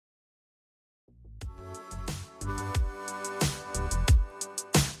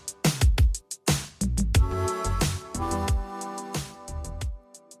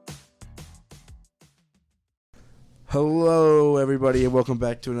Hello, everybody, and welcome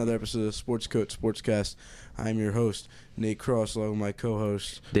back to another episode of Sports Coat Sportscast. I'm your host, Nate Cross, along with my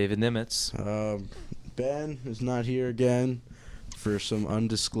co-host, David Nimitz. Ben is not here again for some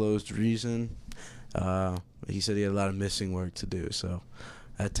undisclosed reason. He said he had a lot of missing work to do, so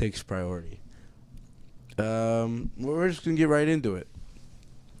that takes priority. We're just going to get right into it.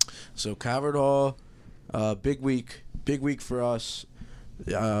 So, Calvert Hall, big week for us.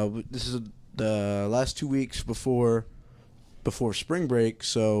 This is the last 2 weeks before spring break,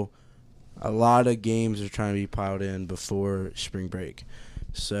 so a lot of games are trying to be piled in before spring break.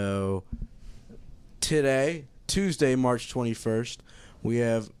 So today, Tuesday, March 21st, we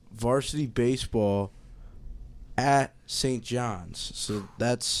have varsity baseball at St. John's. So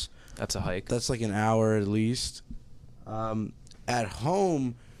that's a hike. That's like an hour at least. At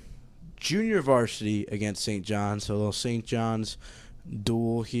home, junior varsity against St. John's. So a little St. John's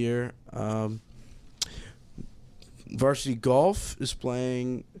duel here. Varsity golf is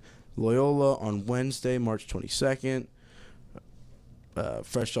playing Loyola on Wednesday, March 22nd.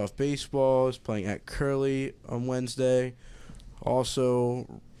 Fresh Off Baseball is playing at Curley on Wednesday.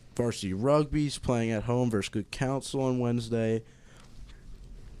 Also, varsity rugby is playing at home versus Good Counsel on Wednesday.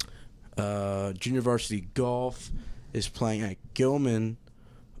 Junior varsity golf is playing at Gilman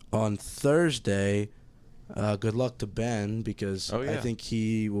on Thursday. Good luck to Ben because I think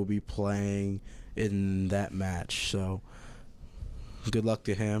he will be playing in that match. So good luck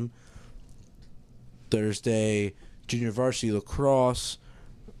to him. Thursday, junior varsity lacrosse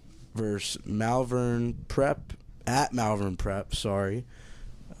versus Malvern Prep at Malvern Prep. Sorry.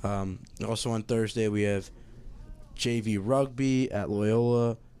 Also on Thursday we have JV rugby at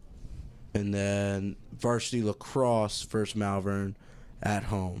Loyola, and then varsity lacrosse versus Malvern at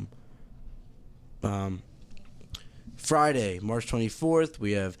home. Friday, March 24th,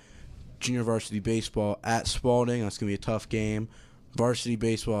 we have junior varsity baseball at Spalding. That's going to be a tough game. Varsity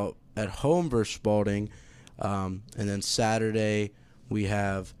baseball at home versus Spalding. And then Saturday, we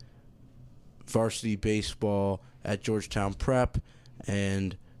have varsity baseball at Georgetown Prep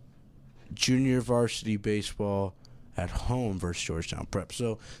and junior varsity baseball at home versus Georgetown Prep.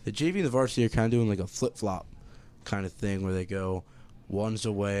 So the JV and the varsity are kind of doing like a flip-flop kind of thing where they go one's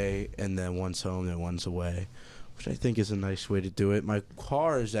away and then one's home and one's away, which I think is a nice way to do it. My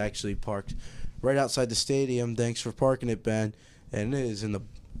car is actually parked right outside the stadium. Thanks for parking it, Ben. And it is in the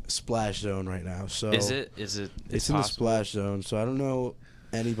splash zone right now. So Is it? It's in the splash zone. So I don't know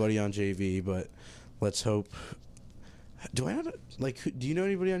anybody on JV, but let's hope. Do you know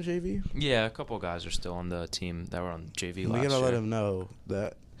anybody on JV? Yeah, a couple of guys are still on the team that were on JV last year. We gotta let them know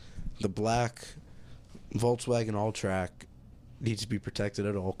that the black Volkswagen All-Track needs to be protected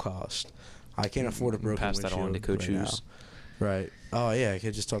at all costs. I can't afford a broken pass windshield that on to Coach Hughes. Right. Oh, yeah, I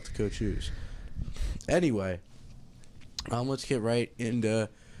could just talk to Coach Hughes. Anyway, let's get right into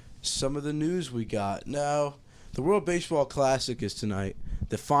some of the news we got. Now, the World Baseball Classic is tonight.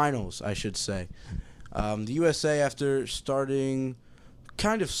 The finals, I should say. The USA, after starting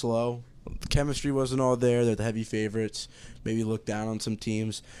kind of slow, the chemistry wasn't all there. They're the heavy favorites. Maybe looked down on some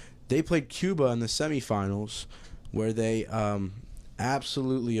teams. They played Cuba in the semifinals, where they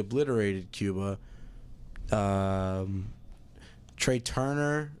absolutely obliterated Cuba. Trey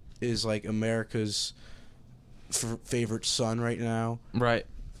Turner is like America's favorite son right now. Right.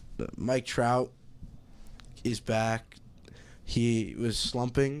 Mike Trout is back. He was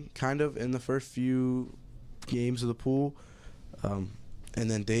slumping kind of in the first few games of the pool. And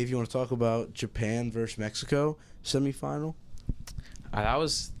then, Dave, you want to talk about Japan versus Mexico semifinal? That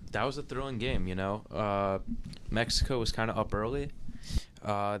was a thrilling game, you know. Mexico was kind of up early,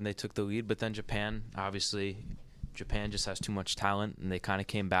 and they took the lead. But then Japan just has too much talent, and they kind of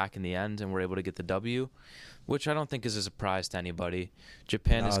came back in the end and were able to get the W, which I don't think is a surprise to anybody.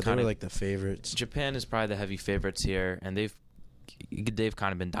 Japan is kind of like the favorites. Japan is probably the heavy favorites here, and they've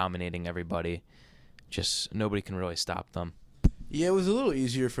kind of been dominating everybody. Just nobody can really stop them. Yeah, it was a little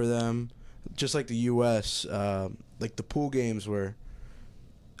easier for them, just like the U.S. Like the pool games were.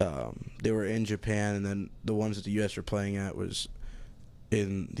 They were in Japan, and then the ones that the U.S. were playing at was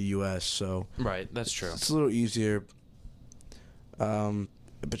in the U.S. So right, that's true. It's a little easier. But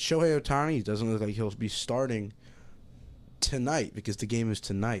Shohei Ohtani doesn't look like he'll be starting tonight because the game is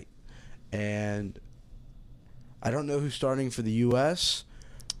tonight, and I don't know who's starting for the U.S.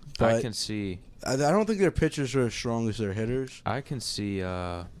 But I can see. I don't think their pitchers are as strong as their hitters. I can see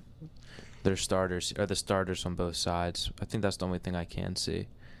their starters or the starters on both sides. I think that's the only thing I can see.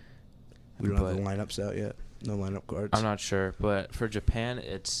 We don't have the lineups out yet. No lineup cards. I'm not sure, but for Japan,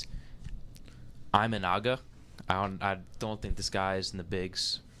 it's Imanaga. I don't think this guy is in the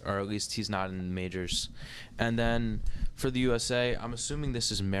bigs or at least he's not in the majors. And then for the USA, I'm assuming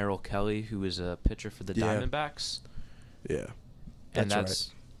this is Merrill Kelly, who is a pitcher for the Diamondbacks. Yeah, And right.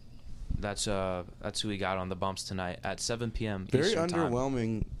 That's who we got on the bumps tonight at 7 p.m. Very Eastern time.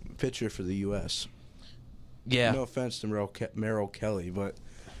 underwhelming pitcher for the U.S. Yeah. No offense to Merrill Kelly, but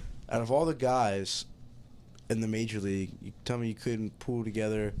out of all the guys in the major league, you tell me you couldn't pull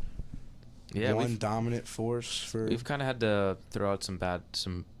together one dominant force for. We've kind of had to throw out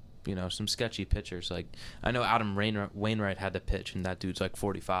some sketchy pitchers. Like I know Adam Wainwright had to pitch, and that dude's like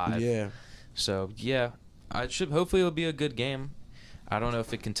 45. Yeah. So yeah, hopefully it'll be a good game. I don't know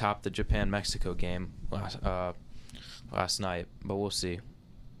if it can top the Japan-Mexico game last night, but we'll see.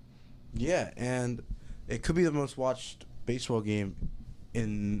 Yeah, and it could be the most watched baseball game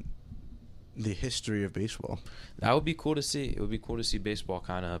in the history of baseball. That would be cool to see. It would be cool to see baseball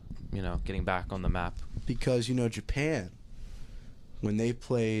kind of, getting back on the map. Because, Japan, when they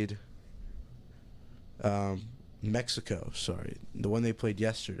played Mexico, the one they played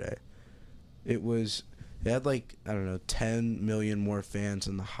yesterday, they had 10 million more fans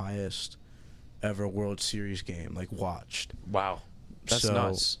than the highest ever World Series game, watched. Wow. That's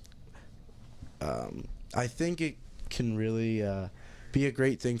nuts. I think it can really be a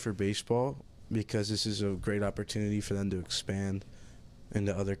great thing for baseball because this is a great opportunity for them to expand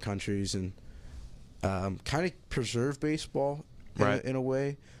into other countries and kind of preserve baseball in a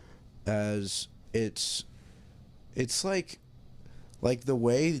way, as it's like the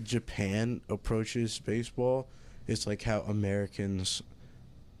way Japan approaches baseball is like how Americans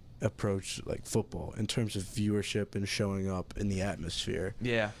approach football in terms of viewership and showing up in the atmosphere.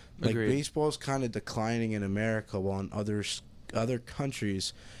 Yeah, agreed. Baseball's kind of declining in America, while in other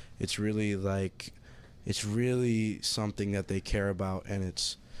countries, it's really something that they care about, and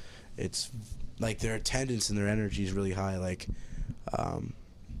it's their attendance and their energy is really high. A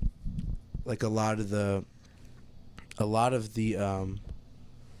lot of the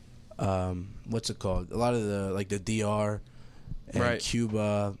what's it called? A lot of the DR and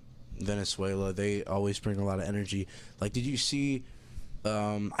Cuba, Venezuela, they always bring a lot of energy. Did you see?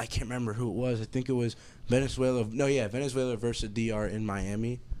 I can't remember who it was. I think it was Venezuela. No, yeah, Venezuela versus DR in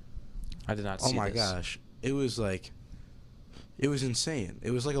Miami. I did not see this. Oh my gosh, it was insane. It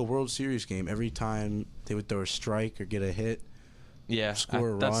was like a World Series game. Every time they would throw a strike or get a hit, score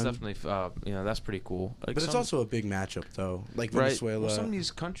a run. That's definitely that's pretty cool. But it's also a big matchup though. Venezuela. Well, some of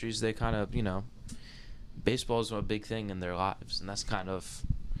these countries, they kind of baseball is a big thing in their lives, and that's kind of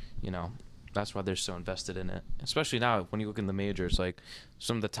that's why they're so invested in it. Especially now when you look in the majors,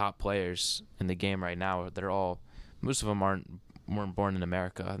 some of the top players in the game right now, most of them weren't born in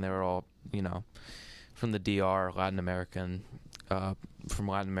America, and they were all from the DR, Latin American, from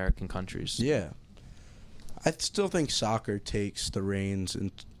Latin American countries. Yeah, I still think soccer takes the reins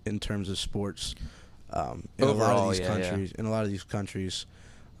in terms of sports. In Overall, a lot of these countries, yeah. In a lot of these countries,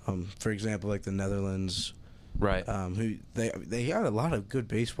 for example, like the Netherlands. Right. Who they had a lot of good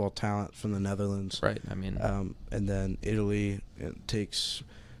baseball talent from the Netherlands. Right. I mean. And then Italy takes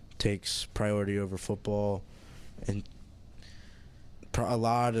priority over football, and a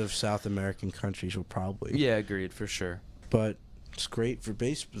lot of South American countries will probably. Yeah, agreed for sure. But it's great for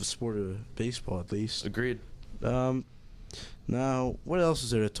the sport of baseball, at least. Agreed. Now, what else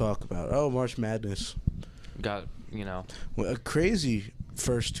is there to talk about? Oh, March Madness. Got a crazy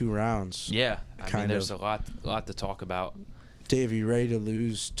first two rounds. Yeah, I mean, there's a lot to talk about. Dave, you ready to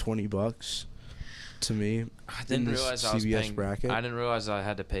lose $20 to me? I didn't realize I was paying. Bracket? I didn't realize I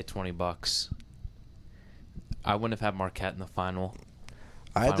had to pay $20. I wouldn't have had Marquette in the final.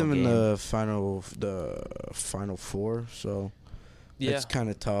 I had them in the final four, so it's kind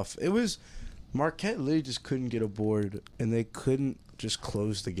of tough. It was Marquette literally just couldn't get a board, and they couldn't just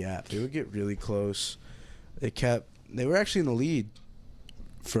close the gap. They would get really close. They were actually in the lead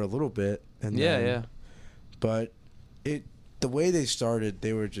for a little bit, and then, but the way they started,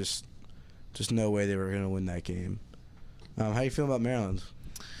 they were just no way they were going to win that game. How you feel about Maryland?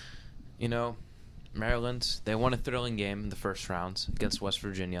 Maryland, they won a thrilling game in the first round against West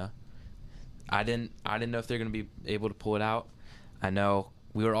Virginia. I didn't know if they're going to be able to pull it out. I know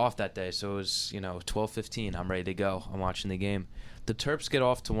we were off that day, so it was 12:15. I'm ready to go. I'm watching the game. The Terps get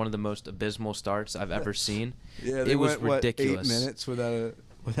off to one of the most abysmal starts I've ever seen. Yeah, it was ridiculous. 8 minutes without a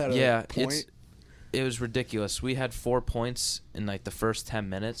point? It was ridiculous. We had 4 points in the first 10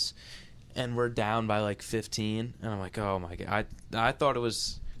 minutes, and we're down by 15. And I'm like, oh my god! I thought it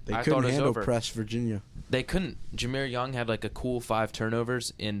was. They I couldn't thought it was handle over. press Virginia. They couldn't. Jameer Young had a cool 5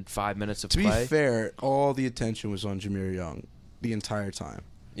 turnovers in 5 minutes of play. To be fair, all the attention was on Jameer Young the entire time.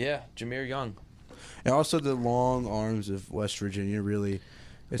 Yeah, Jameer Young. And also the long arms of West Virginia really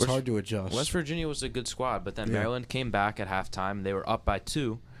It's hard to adjust. West Virginia was a good squad, but then Yeah. Maryland came back at halftime. They were up by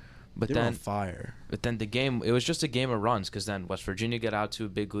 2, but They were then on fire. But then the game, it was just a game of runs because then West Virginia got out to a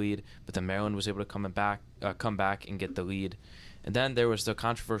big lead, but then Maryland was able to come back and get the lead. And then there was the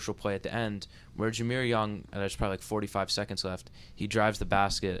controversial play at the end where Jameer Young, there's probably like 45 seconds left, he drives the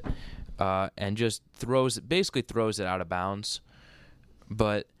basket and just basically throws it out of bounds.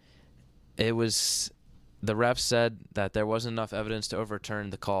 But it was, the ref said that there wasn't enough evidence to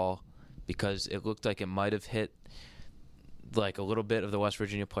overturn the call because it looked like it might have hit like a little bit of the West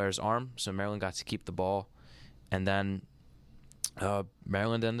Virginia player's arm, so Maryland got to keep the ball, and then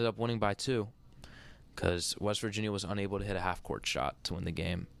Maryland ended up winning by 2 because West Virginia was unable to hit a half-court shot to win the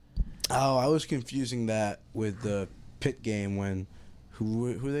game. Oh, I was confusing that with the Pitt game when who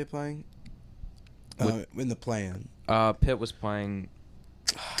are they playing? In the play-in. Pitt was playing.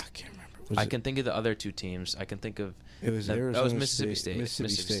 I can't remember. I can think of the other 2 teams. I can think of. It was Arizona. That was Mississippi State.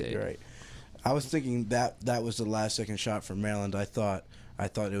 Mississippi State, right? I was thinking that was the last second shot for Maryland. I thought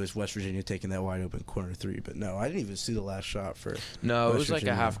it was West Virginia taking that wide open corner 3, but no, I didn't even see the last shot for. No, West it was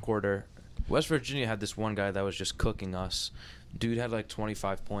Virginia. like a half quarter. West Virginia had this one guy that was just cooking us. Dude had like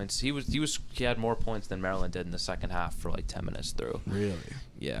 25 points. He had more points than Maryland did in the second half for like 10 minutes through. Really?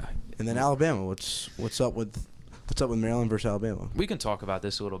 Yeah. And then Alabama. What's up with Maryland versus Alabama? We can talk about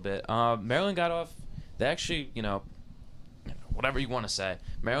this a little bit. Maryland got off. They actually, whatever you want to say.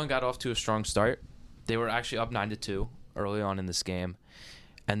 Maryland got off to a strong start. They were actually up 9-2 early on in this game,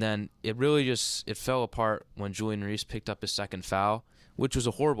 and then it really it fell apart when Julian Reese picked up his second foul, which was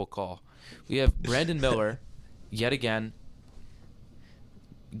a horrible call. We have Brandon Miller, yet again,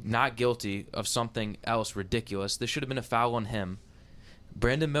 not guilty of something else ridiculous. This should have been a foul on him.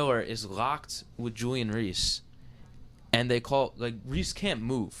 Brandon Miller is locked with Julian Reese, and they call Reese can't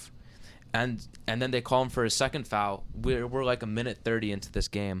move, and then they call him for a second foul. We're like a minute 30 into this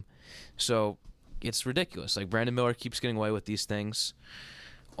game, so it's ridiculous. Like Brandon Miller keeps getting away with these things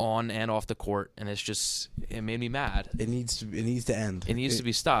on and off the court, and it made me mad. It needs to end. It needs to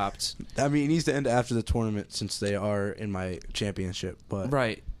be stopped. I mean, it needs to end after the tournament since they are in my championship. But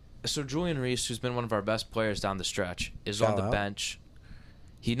Right. So Julian Reese, who's been one of our best players down the stretch, is Foul on the out? bench.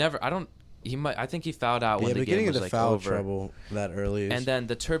 I think he fouled out when the getting game was into like foul over. trouble that early. And then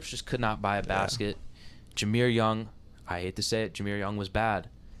the Terps just could not buy a basket. Jameer Young, I hate to say it, Jameer Young was bad.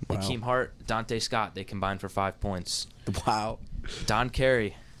 Wow. Hakeem Hart, Dante Scott, they combined for 5 points. Wow. Don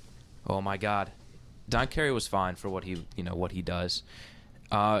Carey, oh my God, Don Carey was fine for what he does.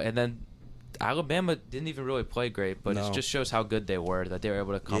 And then Alabama didn't even really play great, but No. it just shows how good they were that they were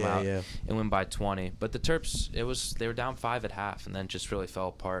able to come out Yeah. and win by 20. But the Terps, they were down 5 at half and then just really fell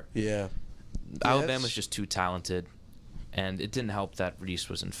apart. Yeah. Alabama's just too talented, and it didn't help that Reese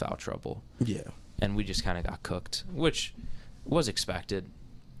was in foul trouble. Yeah. And we just kind of got cooked, which was expected.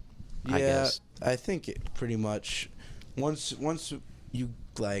 Yeah, I guess. I think it pretty much once you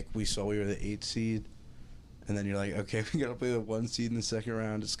we saw we were the 8th seed, and then you're like, okay, we gotta play the 1 seed in the second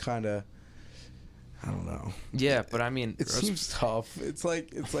round. It's kind of, I don't know. Yeah, but I mean, It seems tough. It's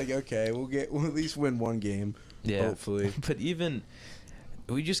like okay, we'll at least win 1 game. yeah, Hopefully. But even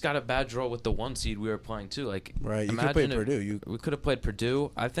we just got a bad draw with the 1 seed we were playing too. Like, Right, you could play imagine if Purdue. We could have played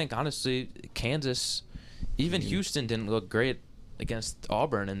Purdue. I think honestly, Kansas, even Houston didn't look great against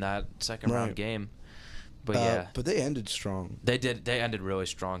Auburn in that second round Right. game. But yeah, but they ended strong. they did. They ended really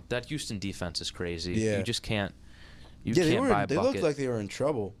strong. That Houston defense is crazy. Yeah. You just can't. You Yeah, can't buy a they bucket. looked like they were in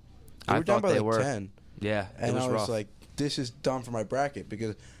trouble. They I were down thought by they like were. 10. Yeah, And it was I was rough. like, this is done for my bracket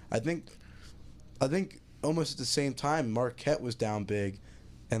because I think almost at the same time Marquette was down big,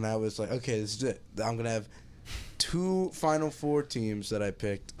 and I was like, okay, this is it. I'm gonna have 2 Final Four teams that I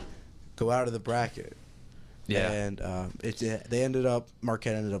picked go out of the bracket. yeah, And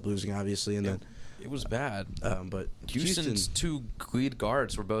Marquette ended up losing obviously, and then it was bad. but Houston's Houston, 2 lead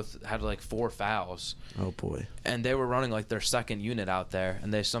guards had like 4 fouls, oh boy, and they were running like their second unit out there,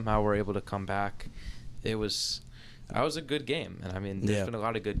 and they somehow were able to come back. That was a good game, and I mean, there's been a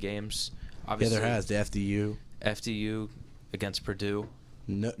lot of good games. Obviously, yeah, there has the FDU against Purdue.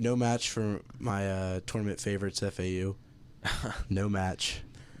 no match for my tournament favorites FAU. No match.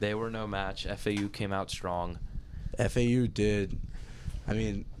 They were no match. FAU came out strong. FAU did. I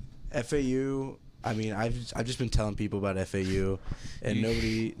mean, FAU. I mean, I've just been telling people about FAU, and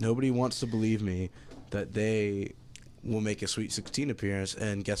nobody wants to believe me that they will make a Sweet 16 appearance.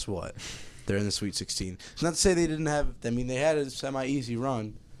 And guess what? They're in the Sweet 16. It's not to say they didn't have. I mean, they had a semi-easy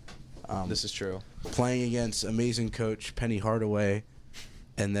run. This is true. Playing against amazing coach Penny Hardaway,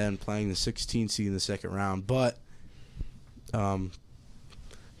 and then playing the 16 seed in the second round. But,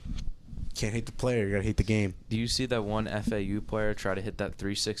 can't hate the player. You gotta hate the game. Do you see that one FAU player try to hit that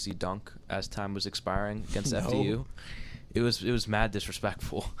 360 dunk as time was expiring against No. FDU? It was mad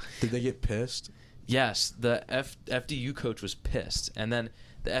disrespectful. Did they get pissed? Yes, the FDU coach was pissed, and then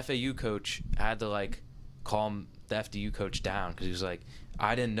the FAU coach had to like calm the FDU coach down because he was like,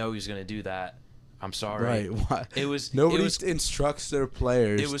 "I didn't know he was gonna do that. I'm sorry." Right. Why? Nobody instructs their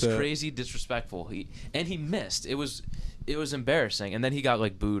players. It was crazy disrespectful. He missed. It was embarrassing, and then he got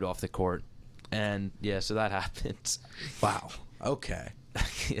like booed off the court, and yeah, so that happened. Wow. Okay.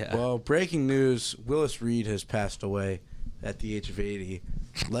 Yeah. Well, breaking news: Willis Reed has passed away at the age of 80.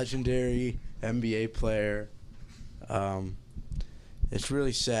 Legendary NBA player. It's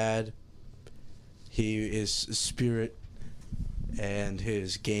really sad. His spirit and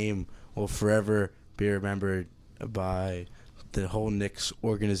his game will forever be remembered by the whole Knicks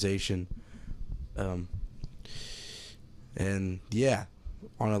organization. And yeah,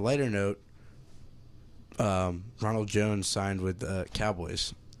 on a lighter note, Ronald Jones signed with the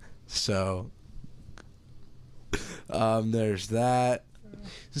Cowboys. So there's that.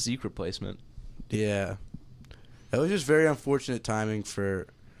 Zeke replacement. Yeah. That was just very unfortunate timing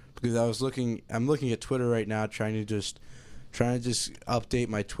because I'm looking at Twitter right now trying to just update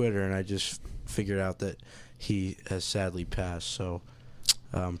my Twitter, and I just figured out that he has sadly passed. So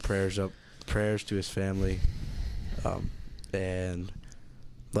prayers to his family. And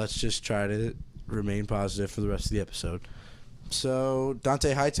let's just try to remain positive for the rest of the episode. So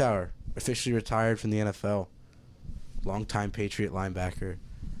Dante Hightower officially retired from the NFL. Longtime Patriot linebacker.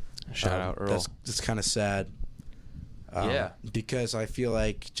 Shout out Earl. That's kind of sad. Yeah. Because I feel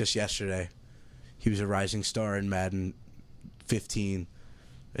like just yesterday he was a rising star in Madden 15,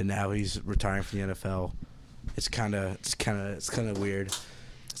 and now he's retiring from the NFL. It's kind of weird.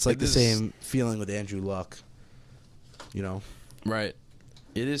 It's like the same feeling with Andrew Luck. You know. Right.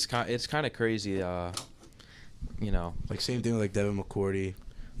 It's kind of crazy. You know. Like same thing with like Devin McCourty,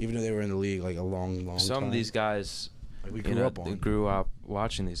 even though they were in the league like a long time. Some of these guys, like we grew up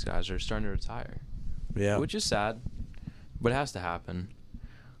watching these guys are starting to retire. Yeah. Which is sad, but it has to happen.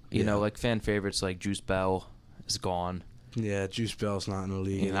 You know, like fan favorites like Juice Bell is gone. Yeah, Juice Bell's not in the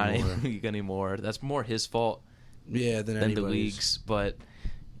league Not anymore. in the league anymore. That's more his fault than the league's. But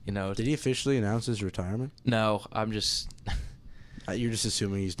you know, did he officially announce his retirement? No, I'm just. You're just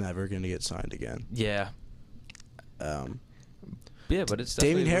assuming he's never going to get signed again. Yeah. Yeah, but it's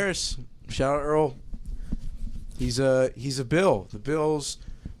Damien Harris. Shout out Earl. He's a Bill. The Bills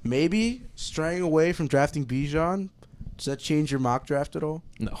maybe straying away from drafting Bijan. Does that change your mock draft at all?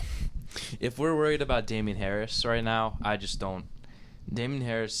 No. If we're worried about Damien Harris right now, I just don't. Damien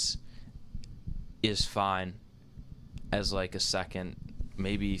Harris is fine as like a second,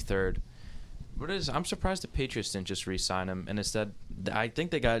 maybe third. I'm surprised the Patriots didn't just re-sign him, and instead, I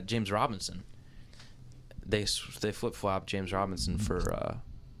think they got James Robinson. They flip-flopped James Robinson for.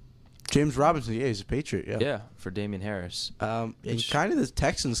 James Robinson, yeah, he's a Patriot, yeah. Yeah, for Damien Harris. And kind of the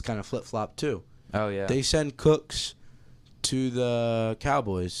Texans kind of flip-flopped too. Oh yeah. They send Cooks to the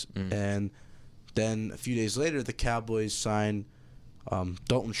Cowboys, and then a few days later, the Cowboys sign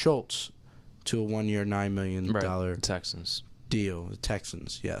Dalton Schultz to a 1-year, $9 million Texans deal. The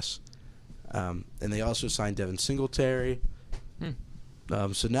Texans, yes. And they also signed Devin Singletary.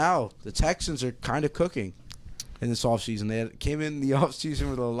 So now the Texans are kind of cooking in this offseason. They came in the offseason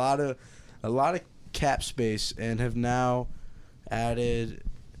with a lot of cap space and have now added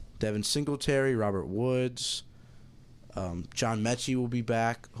Devin Singletary, Robert Woods, John Mechie will be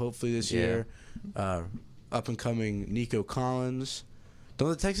back hopefully this year. Up and coming Nico Collins. Don't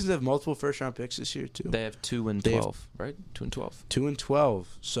the Texans have multiple first-round picks this year, too? They have 2 and 12, right? 2 and 12. 2 and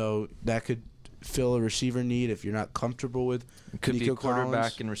 12. So that could fill a receiver need if you're not comfortable with it could Nico be a quarterback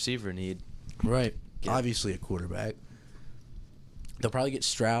Collins. and receiver need. Right. Yeah. Obviously a quarterback. They'll probably get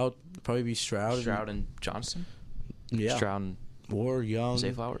Stroud. Probably be Stroud. Stroud and Johnson? Yeah. Stroud and or Young.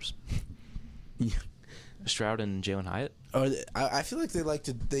 Zay Flowers. Stroud and Jalen Hyatt. I feel like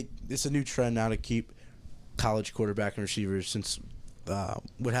it's a new trend now to keep college quarterback and receivers since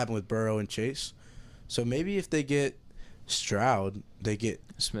what happened with Burrow and Chase. So maybe if they get Stroud, they get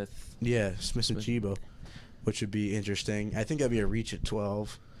Smith. Yeah, Smith and Chiba, which would be interesting. I think that'd be a reach at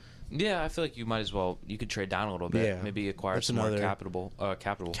 12. Yeah, I feel like you might as well. You could trade down a little bit. Yeah, maybe acquire some more capital.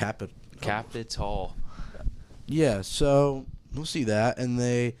 Capital. Yeah, so we'll see that. And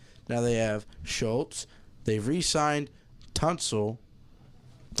now they have Schultz. They've re-signed Tunsil.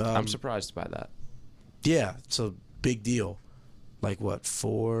 I'm surprised by that. Yeah, it's a big deal. Like what,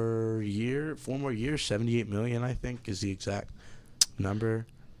 4 more years, $78 million, I think is the exact number.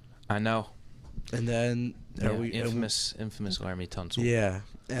 I know. And then Yeah, infamous Laramie Tunsil. Yeah,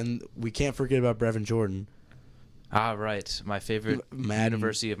 and we can't forget about Brevin Jordan. Ah, right. My favorite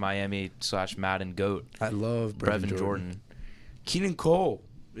University of Miami / Madden GOAT. I love Brevin Jordan. Keenan Cole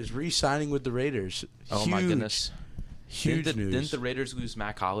is re-signing with the Raiders. Oh my goodness! Huge news. Didn't the Raiders lose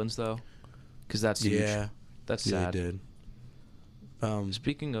Matt Collins though? Because that's huge. Yeah, that's sad. They did.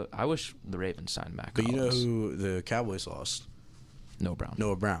 Speaking of, I wish the Ravens signed Matt But Collins. you know who the Cowboys lost? Noah Brown.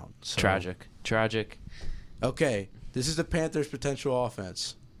 Noah Brown. So. Tragic. Okay, this is the Panthers' potential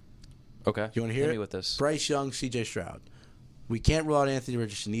offense. Okay. You want to hear Hit it? me with this. Bryce Young, C.J. Stroud. We can't rule out Anthony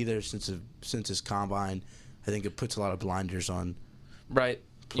Richardson either since his combine. I think it puts a lot of blinders on. Right.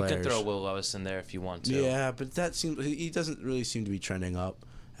 Players. You can throw Will Levis in there if you want to. Yeah, but he doesn't really seem to be trending up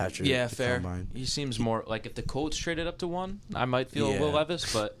after the fair. combine. He seems more like if the Colts traded up to 1, I might feel Will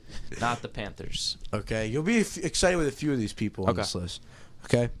Levis, but not the Panthers. Okay, you'll be excited with a few of these people on this list.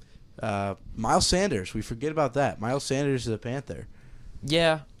 Okay, Miles Sanders. We forget about that. Miles Sanders is a Panther.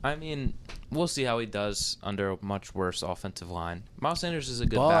 Yeah, I mean, we'll see how he does under a much worse offensive line. Miles Sanders is a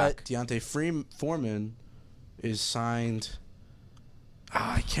good back. But Deontay Foreman is signed.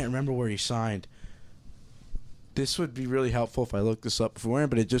 I can't remember where he signed. This would be really helpful if I looked this up beforehand,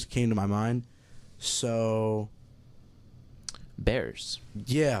 but it just came to my mind. So, Bears.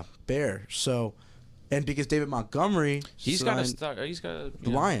 Yeah, Bears. So, and because David Montgomery, he's got to start. He's got the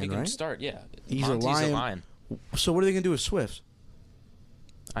Lion, he can right? Start, yeah. He's Monty's a a Lion. So, what are they gonna do with Swift?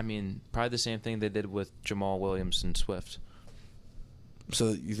 I mean, probably the same thing they did with Jamal Williams and Swift. So,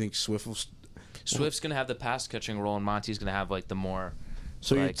 you think Swift will? Swift's gonna have the pass catching role, and Monty's gonna have like the more.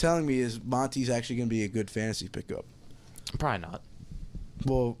 So you're telling me is Monty's actually going to be a good fantasy pickup? Probably not.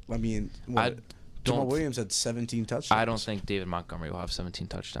 Well, I mean, Jamal Williams had 17 touchdowns. I don't think David Montgomery will have 17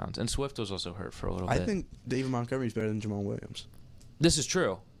 touchdowns. And Swift was also hurt for a little bit. I think David Montgomery is better than Jamal Williams. This is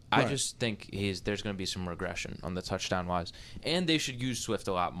true. Right. I just think there's going to be some regression on the touchdown-wise. And they should use Swift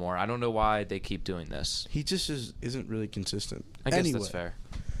a lot more. I don't know why they keep doing this. He just isn't really consistent. I guess that's fair.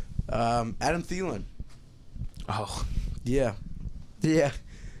 Adam Thielen. Oh. Yeah. Yeah,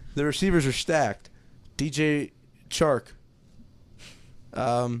 the receivers are stacked. DJ Chark,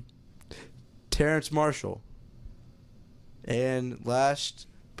 Terrence Marshall, and last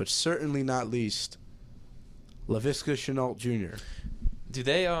but certainly not least, Laviska Shenault Jr. Do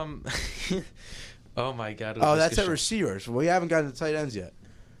they Oh my God! Oh, that's at receivers. We haven't gotten to tight ends yet.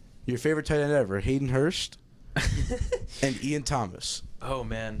 Your favorite tight end ever, Hayden Hurst, and Ian Thomas. Oh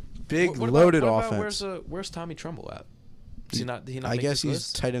man, big loaded offense. Offense. Where's Tommy Trumbull at? Does he not I guess he's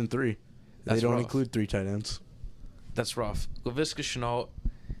list? tight end 3. They don't include 3 tight ends. That's rough. Laviska Shenault.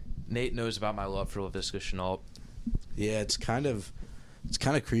 Nate knows about my love for Laviska Shenault. Yeah, it's kind of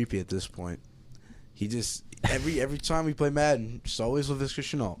creepy at this point. He just every time we play Madden, it's always Laviska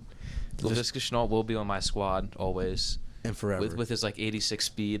Shenault. Laviska Shenault will be on my squad always and forever with his like 86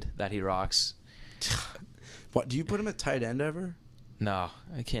 speed that he rocks. What, do you put him at tight end ever? No,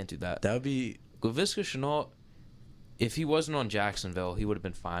 I can't do that. That would be Laviska Shenault. If he wasn't on Jacksonville, he would have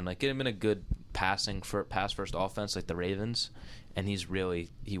been fine. Like, get him in a good pass first offense like the Ravens, and he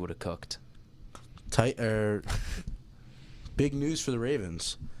would have cooked. Big news for the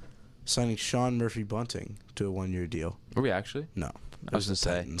Ravens, signing Sean Murphy Bunting to a 1-year deal. Were we actually? No, I was gonna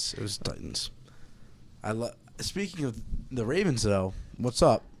say Titans. It was Titans. Speaking of the Ravens, though, what's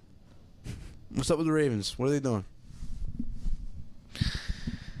up? What's up with the Ravens? What are they doing?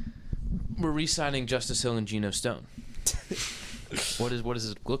 We're re-signing Justice Hill and Geno Stone. What does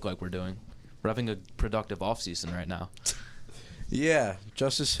it look like we're doing? We're having a productive offseason right now. Yeah,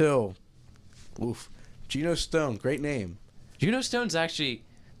 Justice Hill. Oof. Geno Stone, great name. Geno Stone's actually,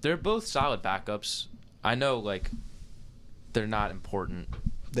 they're both solid backups. I know, like, they're not important.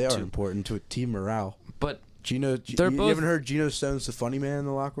 They are important to a team morale. But you haven't heard Geno Stone's the funny man in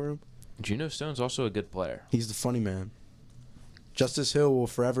the locker room? Geno Stone's also a good player. He's the funny man. Justice Hill will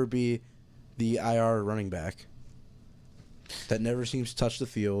forever be the IR running back that never seems to touch the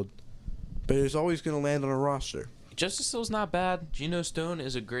field, but is always going to land on a roster. Justice Hill's not bad. Geno Stone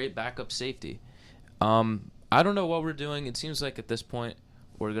is a great backup safety. I don't know what we're doing. It seems like at this point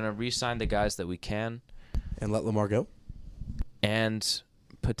we're going to re-sign the guys that we can. And let Lamar go? And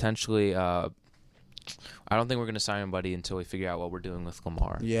potentially, I don't think we're going to sign anybody until we figure out what we're doing with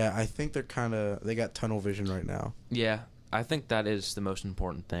Lamar. Yeah, I think they got tunnel vision right now. Yeah, I think that is the most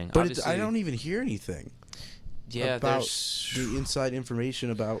important thing. But I don't even hear anything. Yeah, about the inside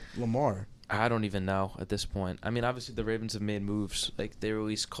information about Lamar. I don't even know at this point. I mean, obviously the Ravens have made moves. Like, they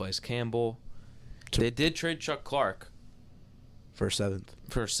released Calais Campbell. They did trade Chuck Clark. For a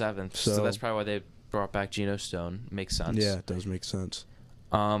 7th. So that's probably why they brought back Geno Stone. Makes sense. Yeah, it does make sense.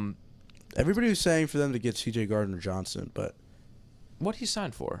 Everybody was saying for them to get C.J. Gardner-Johnson, but What he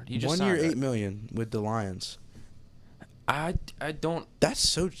signed for? He just 1 signed year, it. $8 million with the Lions. I don't. That's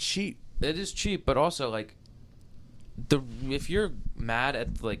so cheap. It is cheap, but also like if you're mad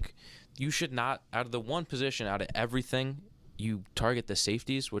at like you should not out of the one position out of everything you target the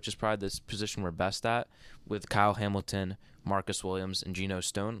safeties, which is probably the position we're best at with Kyle Hamilton, Marcus Williams, and Geno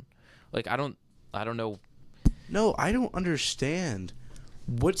Stone. Like I don't know. No, I don't understand.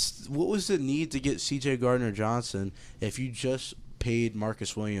 What was the need to get C.J. Gardner-Johnson if you just paid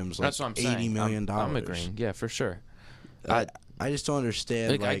Marcus Williams like That's what I'm saying. $80 million? I'm agreeing. Yeah, for sure. I just don't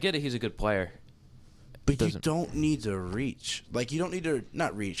understand. Like I get it. He's a good player. But you don't need to reach. Like, you don't need to,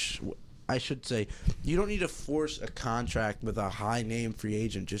 not reach, I should say, you don't need to force a contract with a high-name free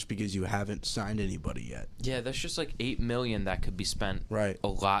agent just because you haven't signed anybody yet. Yeah, that's just like $8 million that could be spent Right. a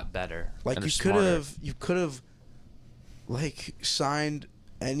lot better. Like, and you could have, like, signed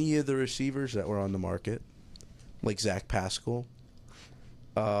any of the receivers that were on the market, like Zach Pascal.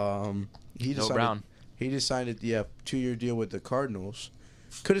 Brown. He just signed a 2-year deal with the Cardinals.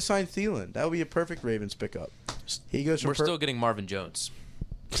 Could have signed Thielen. That would be a perfect Ravens pickup. He goes. We're still getting Marvin Jones.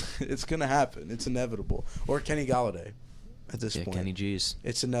 It's gonna happen. It's inevitable. Or Kenny Galladay. At this point, Kenny G's.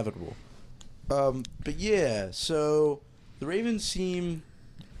 It's inevitable. But yeah, so the Ravens seem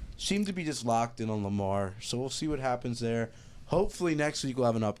to be just locked in on Lamar. So we'll see what happens there. Hopefully next week we'll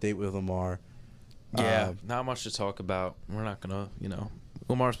have an update with Lamar. Yeah, not much to talk about. We're not gonna,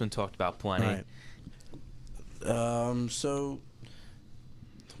 Lamar's been talked about plenty. Right. So.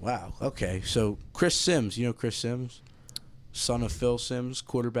 Wow. Okay. So Chris Sims, Chris Sims, son of Phil Sims,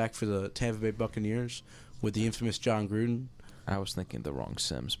 quarterback for the Tampa Bay Buccaneers with the infamous John Gruden. I was thinking the wrong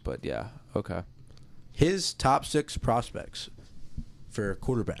Sims, but yeah. Okay. His top 6 prospects for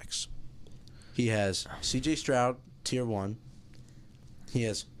quarterbacks. He has C.J. Stroud, Tier 1. He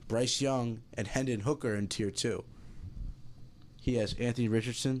has Bryce Young and Hendon Hooker in Tier 2. He has Anthony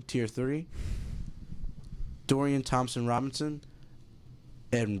Richardson, Tier 3. Dorian Thompson-Robinson,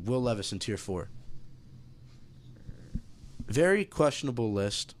 and Will Levis in Tier 4. Very questionable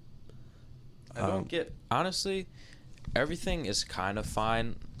list. I don't get... Honestly, everything is kind of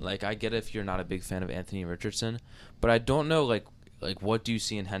fine. Like, I get it if you're not a big fan of Anthony Richardson. But I don't know, like what do you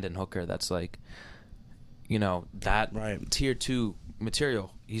see in Hendon Hooker that's like, that right. Tier 2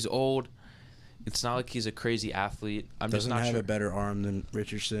 material. He's old. It's not like he's a crazy athlete. Doesn't have a better arm than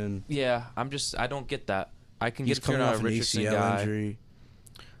Richardson. Yeah, I don't get that. I can He's get if you're not a Richardson ACL guy. Injury.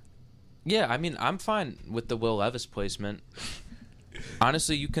 Yeah, I mean, I'm fine with the Will Levis placement.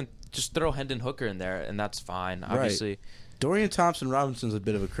 Honestly, you can just throw Hendon Hooker in there, and that's fine. Obviously, right. Dorian Thompson-Robinson's a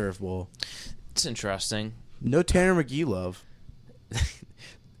bit of a curveball. It's interesting. No Tanner McGee love.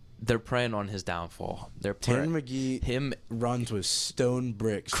 They're preying on his downfall. Tanner McGee runs with stone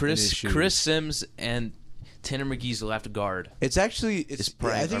bricks. Chris Sims and Tanner McGee's left guard. It's actually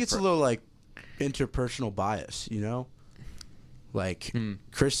I think it's a little like interpersonal bias, Like,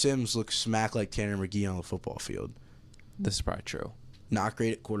 Chris Sims looks smack like Tanner McGee on the football field. This is probably true. Not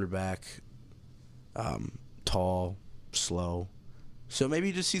great at quarterback. Tall, slow. So maybe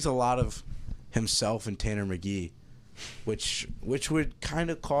he just sees a lot of himself in Tanner McGee, which would kind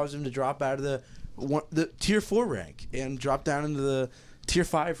of cause him to drop out of the Tier 4 rank and drop down into the Tier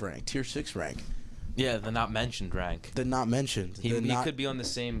 5 rank, Tier 6 rank. Yeah, the not mentioned rank. The not mentioned. He could be on the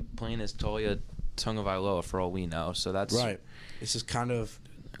same plane as Toya Tagovailoa for all we know. So that's right. It's just kind of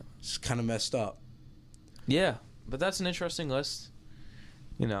messed up. Yeah, but that's an interesting list.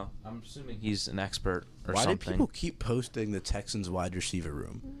 I'm assuming he's an expert or Why something. do people keep posting the Texans wide receiver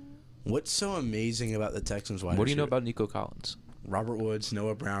room? What's so amazing about the Texans wide receiver? What do you know about Nico Collins? Robert Woods,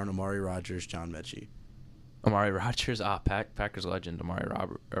 Noah Brown, Amari Rodgers, John Mechie. Amari Rodgers? Packers legend Amari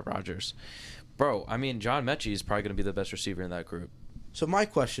Rodgers. Bro, I mean, John Mechie is probably going to be the best receiver in that group. So my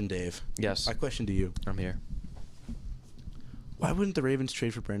question, Dave. Yes. My question to you. I'm here. Why wouldn't the Ravens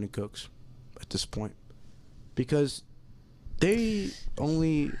trade for Brandon Cooks at this point? Because they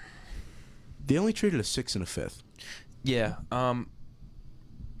only traded a 6th and a 5th. Yeah.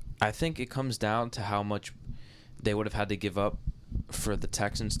 I think it comes down to how much they would have had to give up for the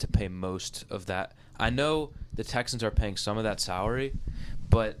Texans to pay most of that. I know the Texans are paying some of that salary,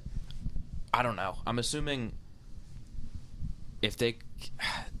 but I don't know. I'm assuming I think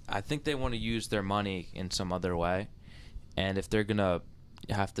they want to use their money in some other way. And if they're going to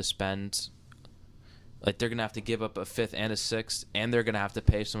have to spend, they're going to have to give up a 5th and a 6th, and they're going to have to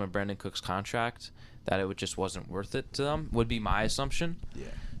pay some of Brandon Cook's contract, that it just wasn't worth it to them, would be my assumption. Yeah.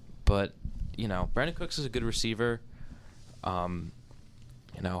 But, Brandon Cooks is a good receiver. It would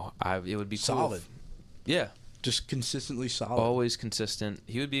be cool solid. Yeah. just consistently solid. Always consistent.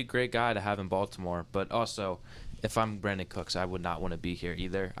 He would be a great guy to have in Baltimore, but also, if I'm Brandon Cooks, I would not want to be here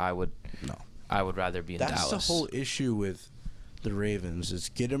either. I would rather be in Dallas. That's the whole issue with the Ravens is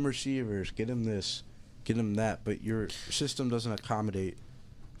get him receivers, get him this, get him that, but your system doesn't accommodate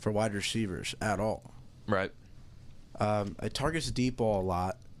for wide receivers at all. Right. It targets the deep ball a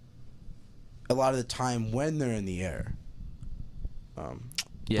lot of the time when they're in the air.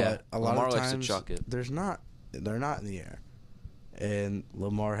 But a lot Lamar of likes times to chuck it. they're not in the air. And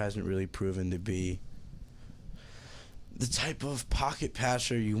Lamar hasn't really proven to be the type of pocket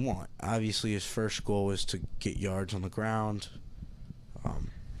passer you want. Obviously, his first goal is to get yards on the ground.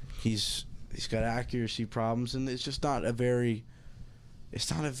 He's got accuracy problems, and it's just not a very. It's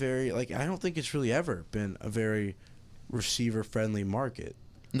not a very I don't think it's really ever been a very receiver friendly market.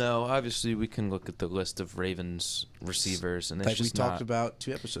 No, obviously we can look at the list of Ravens receivers, and it's Like we just talked about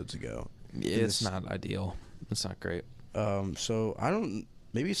 2 episodes ago. It's not ideal. It's not great. So I don't.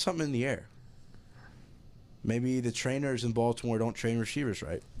 Maybe it's something in the air. Maybe the trainers in Baltimore don't train receivers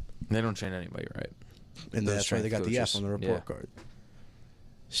right, They don't train anybody right. and Those that's why they got the F coaches. on the report card.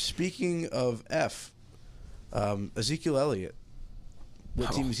 Speaking of F, Ezekiel Elliott.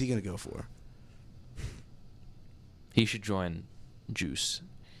 What team is he going to go for? He should join Juice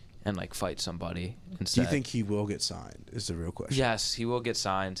and fight somebody instead. Do you think he will get signed? Is the real question. Yes, he will get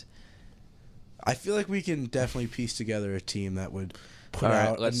signed. I feel like we can definitely piece together a team that would put All right,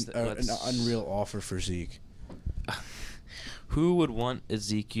 out let's- an unreal offer for Zeke. Who would want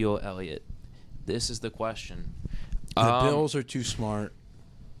Ezekiel Elliott? This is the question. The Bills are too smart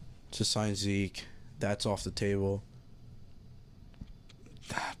to sign Zeke. That's off the table.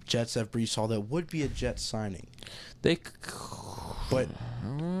 Jets have Breece Hall. That would be a Jets signing. But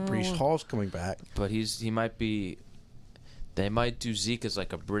Breece Hall's coming back. But he might be. They might do Zeke as a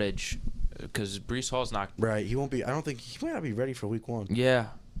bridge, because Breece Hall's not Right. He won't be. I don't think he might not be ready for week 1. Yeah.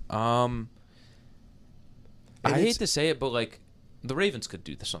 I it's- hate to say it, but the Ravens could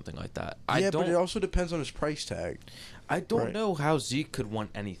do something like that. But it also depends on his price tag. I don't right. know how Zeke could want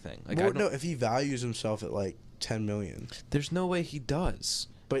anything. No, if he values himself at $10 million. There's no way he does.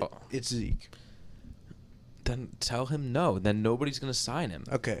 But it's Zeke. Then tell him no. Then nobody's gonna sign him.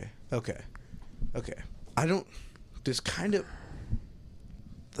 Okay. I don't. This kind of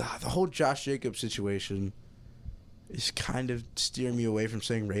the whole Josh Jacobs situation is kind of steering me away from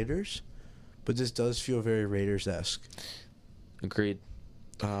saying Raiders, but this does feel very Raiders-esque. Agreed.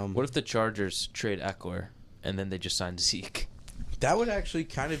 What if the Chargers trade Eckler and then they just sign Zeke? That would actually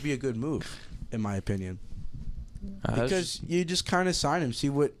kind of be a good move, in my opinion. Because you just kind of sign him, see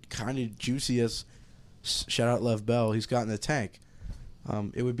what kind of juicy as shout out Lev Bell he's got in the tank.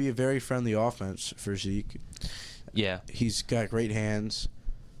 It would be a very friendly offense for Zeke. Yeah. He's got great hands,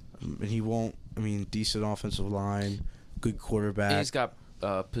 and he won't. Decent offensive line, good quarterback. He's got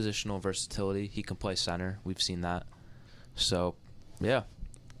positional versatility. He can play center. We've seen that. So, yeah.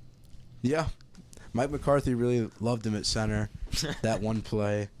 Yeah. Mike McCarthy really loved him at center. That one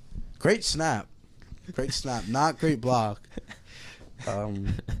play. Great snap. Not great block.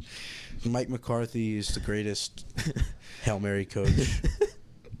 Mike McCarthy is the greatest Hail Mary coach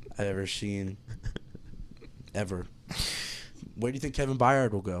I've ever seen. Ever. Where do you think Kevin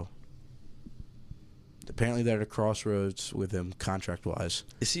Byard will go? Apparently they're at a crossroads with him contract-wise.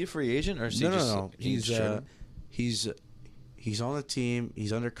 Is he a free agent or is he just... No. He's on the team.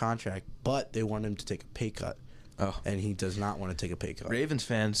 He's under contract, but they want him to take a pay cut. Oh. And he does not want to take a pay cut. Ravens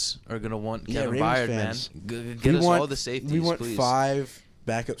fans are going to want Kevin Ravens Byard, fans. man. Get us all the safeties, We want please. 5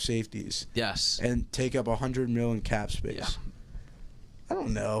 backup safeties. Yes. And take up $100 million cap space. Yeah. I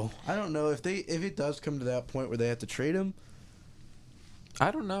don't know if it does come to that point where they have to trade him.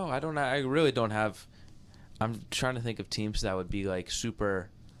 I don't know. I really don't have... I'm trying to think of teams that would be super...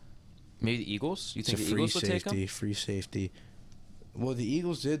 Maybe the Eagles? You think the Eagles would take him? Free safety. Well, the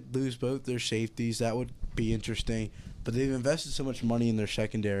Eagles did lose both their safeties. That would be interesting. But they've invested so much money in their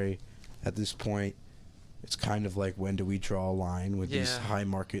secondary at this point. It's kind of like, when do we draw a line with these high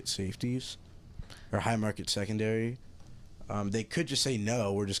market safeties? Or high market secondary? They could just say,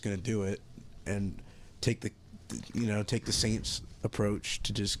 no, we're just going to do it. And take the Saints approach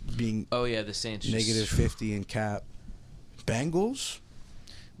to just being the Saints negative 50 in cap. Bengals?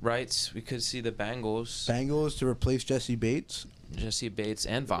 Right. We could see the Bengals. Bengals to replace Jesse Bates? Jesse Bates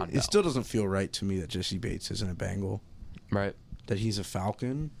and Von Bell. It still doesn't feel right to me that Jesse Bates isn't a Bengal. Right. That he's a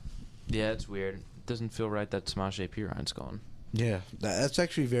Falcon. Yeah, it's weird. It doesn't feel right that Samaje Perine's gone. Yeah, that's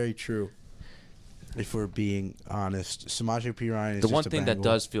actually very true. If we're being honest, Samaje Perine is the just one a thing Bengal. that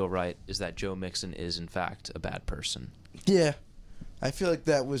does feel right is that Joe Mixon is in fact a bad person. Yeah, I feel like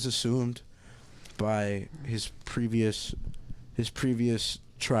that was assumed, by his previous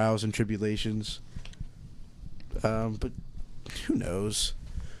trials and tribulations. But who knows?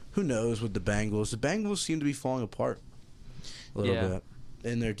 Who knows with the Bengals? The Bengals seem to be falling apart a little bit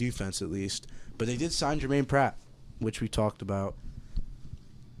in their defense, at least. But they did sign Jermaine Pratt, which we talked about.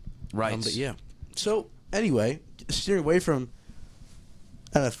 Right. But yeah. So anyway, steering away from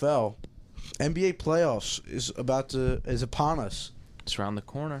NFL, NBA playoffs is upon us. It's around the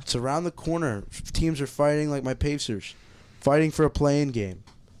corner. It's around the corner. Teams are fighting like my Pacers, fighting for a play-in game.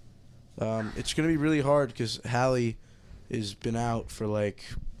 It's going to be really hard because Hallie has been out for like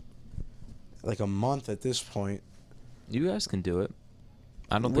a month at this point. You guys can do it.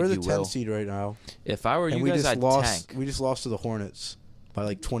 I don't We're think the you 10th will. seed right now. If I were And you we guys, just I'd lost. tank. We just lost to the Hornets by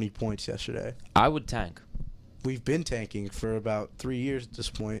like 20 points yesterday. I would tank. We've been tanking for about 3 years at this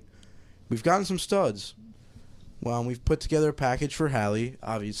point. We've gotten some studs. Well, we've put together a package for Hallie,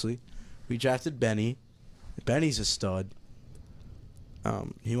 obviously. We drafted Benny. Benny's a stud.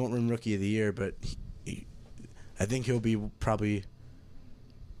 He won't win Rookie of the Year, but I think he'll be probably...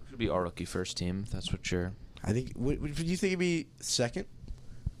 Could be our rookie first team. If that's what you're... I think... Do you think he'd be second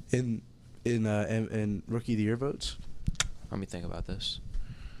in Rookie of the Year votes? Let me think about this.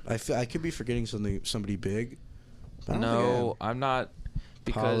 I could be forgetting somebody big. But I don't think I No, am. I'm not.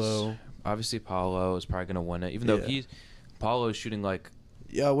 Because Paulo. obviously Paulo is probably going to win it. Even Yeah. though Paulo is shooting like...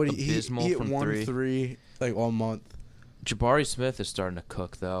 Yeah, he abysmal hit from 1-3 like all month. Jabari Smith is starting to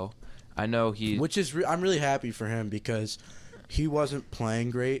cook, though. I know Which is I'm really happy for him because he wasn't playing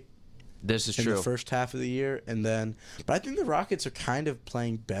great This is in true. the first half of the year, but I think the Rockets are kind of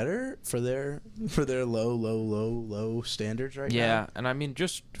playing better for their low standards right now. Yeah, and I mean,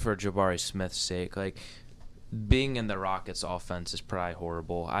 just for Jabari Smith's sake, like, being in the Rockets' offense is probably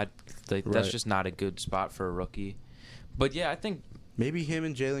horrible. That's Right. just not a good spot for a rookie. But yeah, I think Maybe him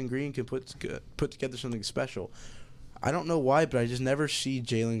and Jalen Green can put together something special. I don't know why, but I just never see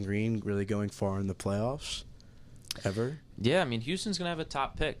Jalen Green really going far in the playoffs, ever. I mean, Houston's gonna have a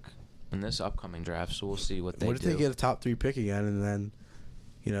top pick in this upcoming draft, so we'll see what they What if do. they get a top 3 pick again, and then,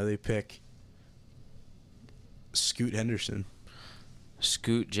 they pick Scoot Henderson?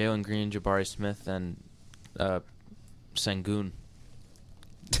 Scoot, Jalen Green, Jabari Smith, and Sengun.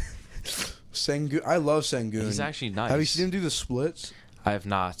 Sengun, I love Sengun. He's actually nice. Have you seen him do the splits? I have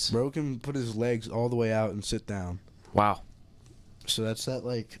not. Bro can put his legs all the way out and sit down. Wow. So that's that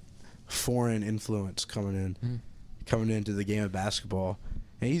like foreign influence coming into the game of basketball.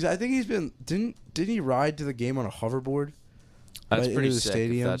 And I think he's been didn't he ride to the game on a hoverboard? That's Right pretty into the sick.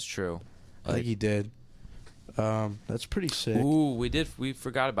 stadium? If that's true. I think he did. That's pretty sick. Ooh, we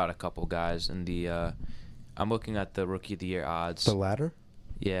forgot about a couple guys in the. I'm looking at the Rookie of the Year odds. The ladder?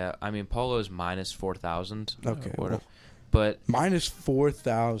 Yeah, I mean Polo's minus 4,000. Okay, well, but minus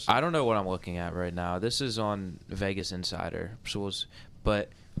 4,000. I don't know what I'm looking at right now. This is on Vegas Insider. But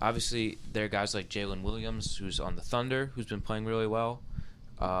obviously there are guys like Jalen Williams, who's on the Thunder, who's been playing really well.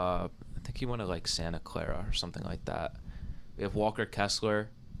 I think he went to like Santa Clara or something like that. We have Walker Kessler,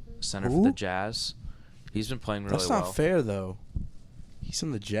 center for the Jazz. He's been playing really well. That's not fair though. He's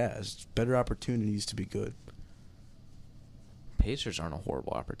on the Jazz. Better opportunities to be good. Pacers aren't a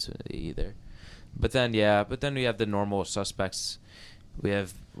horrible opportunity either. But then we have the normal suspects. We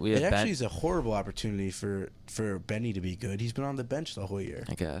have It Ben, actually is a horrible opportunity for Benny to be good. He's been on the bench the whole year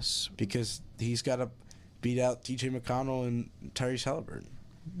I guess. because he's got to beat out T.J. McConnell and Tyrese Halliburton.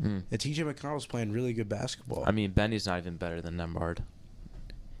 And T.J. McConnell's playing really good basketball. I mean, Benny's not even better than Nembhard.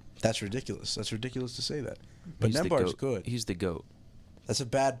 That's ridiculous. That's ridiculous to say that. But He's the Nembhard's GOAT. good. He's the GOAT. That's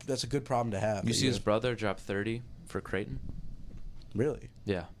a good problem to have. You see his brother drop 30 for Creighton? Really?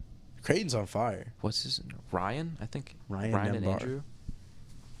 Yeah. Creighton's on fire. What's his Ryan, I think. Ryan and Nembhard. Andrew.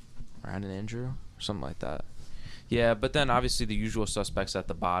 Ryan and Andrew, something like that. Yeah, but then obviously the usual suspects at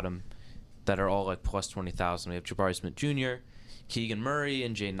the bottom that are all like plus 20,000. We have Jabari Smith Jr., Keegan Murray,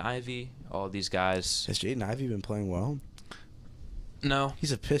 and Jaden Ivey. All these guys. Has Jaden Ivey been playing well? No.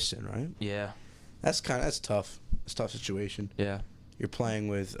 He's a Piston, right? Yeah. That's tough. It's a tough situation. Yeah. You're playing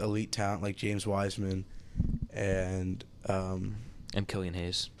with elite talent like James Wiseman and And Killian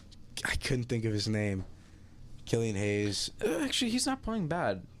Hayes. I couldn't think of his name. Killian Hayes. Actually, he's not playing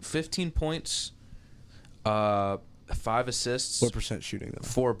bad. 15 points, 5 assists, What percent shooting though?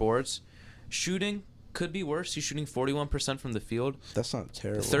 4 boards. Shooting could be worse. He's shooting 41% from the field. That's not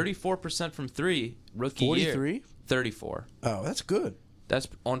terrible. 34% from 3, rookie year. 43? 34. Oh, that's good. That's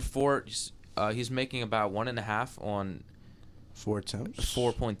on 4. He's making about 1.5 on 4 attempts.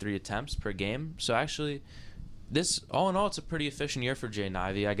 4.3 attempts per game. So actually, all in all, it's a pretty efficient year for Jaden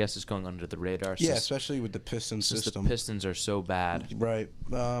Ivey. I guess it's going under the radar. Yeah, especially with the Pistons since system. the Pistons are so bad. Right.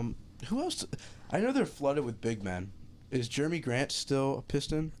 Who else? I know they're flooded with big men. Is Jeremy Grant still a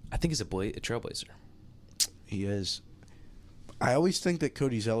Piston? I think he's a Trailblazer. He is. I always think that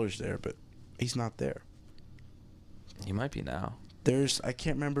Cody Zeller's there, but he's not there. He might be now. I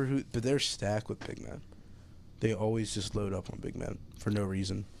can't remember who, but they're stacked with big men. They always just load up on big men for no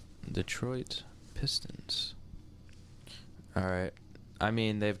reason. Detroit Pistons. All right. I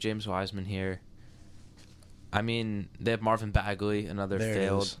mean, they have James Wiseman here. I mean, they have Marvin Bagley, another There it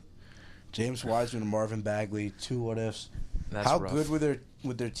failed. is. James Wiseman and Marvin Bagley, 2 what ifs. That's How rough. good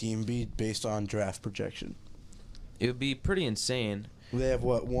would their team be based on draft projection? It would be pretty insane. They have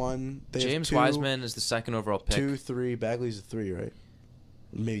what, one? They James have two, Wiseman is the second overall pick. 2, 3. Bagley's a 3, right?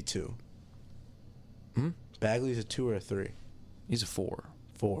 Maybe 2. Bagley's a 2 or a 3? He's a 4.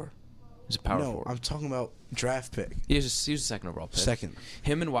 4. He's a power No, forward. I'm talking about draft pick. He was a second overall pick. Second.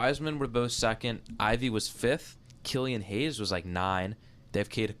 Him and Wiseman were both second. Ivy was 5th. Killian Hayes was like 9. They have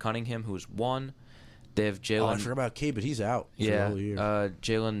Cade Cunningham, who's 1. They have Oh, I Jalen. forgot about Cade, but he's out for the Yeah. whole year.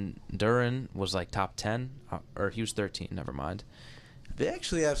 Jalen Duren was like top 10. Or he was 13. Never mind. They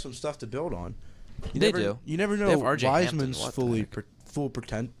actually have some stuff to build on. They do. You never They know have RJ Hampton. Wiseman's What the heck? full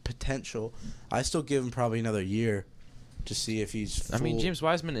potential. I still give him probably another year to see if he's full. I mean, James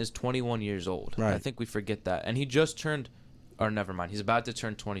Wiseman is 21 years old. Right. I think we forget that. And he just turned, or never mind, he's about to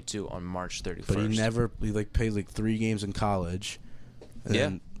turn 22 on March 31st. But he played like 3 games in college, and Yeah.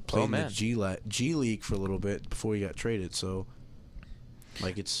 then played in man. the G League for a little bit before he got traded. So,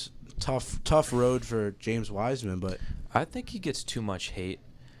 like, it's tough road for James Wiseman. But I think he gets too much hate.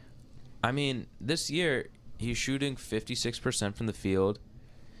 I mean, this year, he's shooting 56% from the field.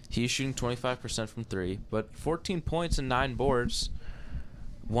 He's shooting 25% from 3, but 14 points and 9 boards,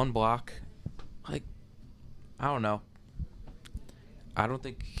 1 block. Like, I don't know. I don't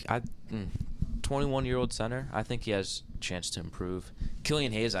think 21-year-old center. I think he has a chance to improve.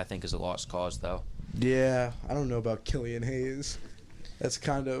 Killian Hayes, I think, is a lost cause, though. yeah, I don't know about Killian Hayes. That's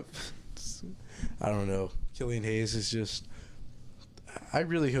kind of, I don't know. Killian Hayes is just. I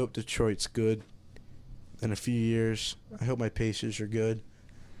really hope Detroit's good in a few years. I hope my Pacers are good.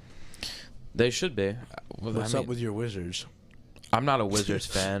 They should be. Well, What's up with your Wizards? I'm not a Wizards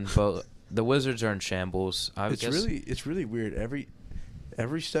fan, but the Wizards are in shambles. It's really weird.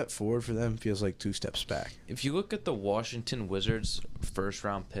 Every step forward for them feels like 2 steps back. If you look at the Washington Wizards first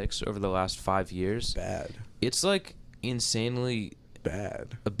round picks over the last 5 years, Bad. it's like insanely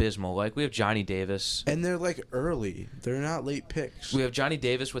Bad. abysmal. Like, we have Johnny Davis. And they're like early. They're not late picks. We have Johnny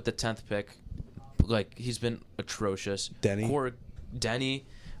Davis with the 10th pick. Like, he's been atrocious. Denny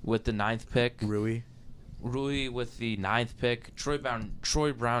with the 9th pick. Rui with the 9th pick. Troy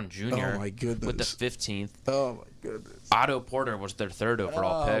Brown Jr. Oh my goodness. with the 15th. Oh my goodness. Otto Porter was their 3rd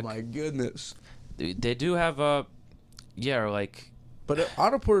overall pick. Oh my goodness. They do have like But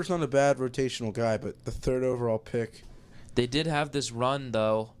Otto Porter's not a bad rotational guy, but the 3rd overall pick. they did have this run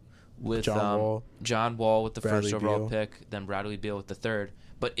though with John Wall with the Bradley first overall Beal. pick, then Bradley Beal with the 3rd.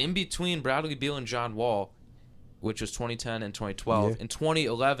 But in between Bradley Beal and John Wall, which was 2010 and 2012, in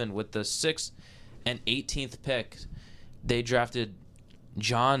 2011 with the 6th and 18th pick, they drafted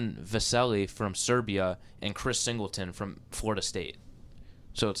John Vesely from Serbia and Chris Singleton from Florida State.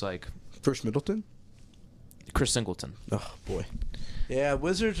 So it's like First Middleton? Chris Singleton. Oh boy. Yeah,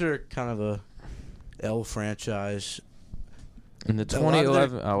 Wizards are kind of a L franchise. In the A lot of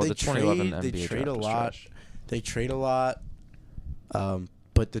 2011, their- the 2011 NBA they trade draft a was lot. trash. They trade a lot.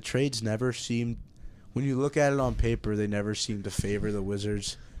 But the trades never seem, when you look at it on paper, they never seem to favor the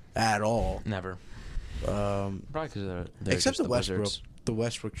Wizards at all. Never. Um, Probably because they're except just the the Westbrook. Wizards. The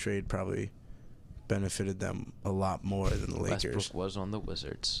Westbrook trade probably benefited them a lot more than the Lakers. Westbrook was on the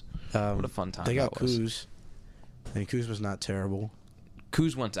Wizards. What a fun time They got that was. Kuz, and Kuz was not terrible.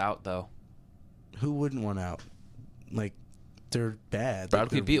 Kuz went out though. Who wouldn't want out? Like, they're bad.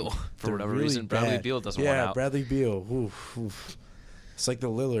 Bradley They're- Beal, for they're whatever really reason. Bradley bad. Beal doesn't want Yeah, out. Bradley Beal. Oof, oof. It's like the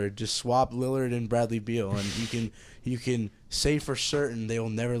Lillard. Just swap Lillard and Bradley Beal, and you can say for certain they will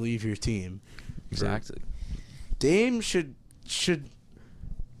never leave your team. Exactly. Dame should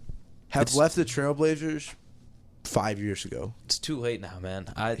have It's- left the Trailblazers 5 years ago. It's too late now, man.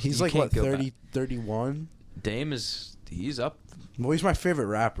 He's you like, can't what, go 30, back. 31? Dame he's up. Well, he's my favorite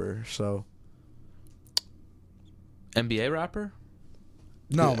rapper, so. NBA rapper?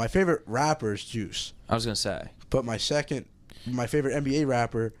 No, Yeah. my favorite rapper is Juice. I was gonna say But my favorite NBA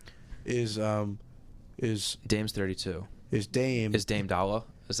rapper is Dame's 32. Dame. Is Dame Dollar?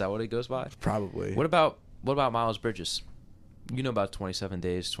 Is that what he goes by? Probably. What about Miles Bridges? You know about 27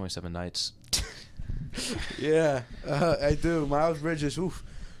 days, 27 nights. Yeah, I do. Miles Bridges, oof.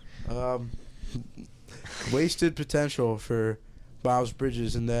 Wasted potential for Miles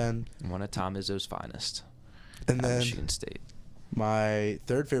Bridges, and then One of Tom Izzo's finest. and At then Michigan State. my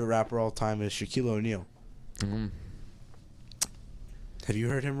third favorite rapper all time is Shaquille O'Neal. Mm-hmm. Have you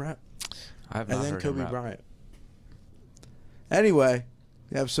heard him rap? I have And not then heard Kobe him rap. Bryant. Anyway,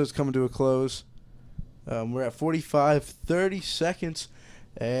 the episode's coming to a close. We're at 30 seconds,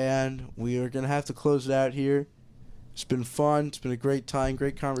 and we are going to have to close it out here. It's been fun. It's been a great time,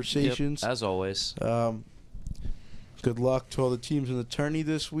 great conversations. Yep, as always. Good luck to all the teams in the tourney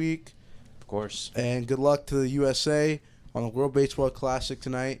this week. Of course. And good luck to the USA on the World Baseball Classic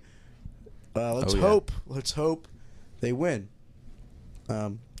tonight. Let's Oh, yeah. hope they win.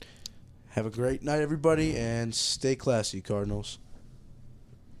 Have a great night, everybody, and stay classy, Cardinals.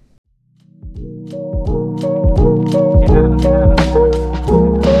 Yeah.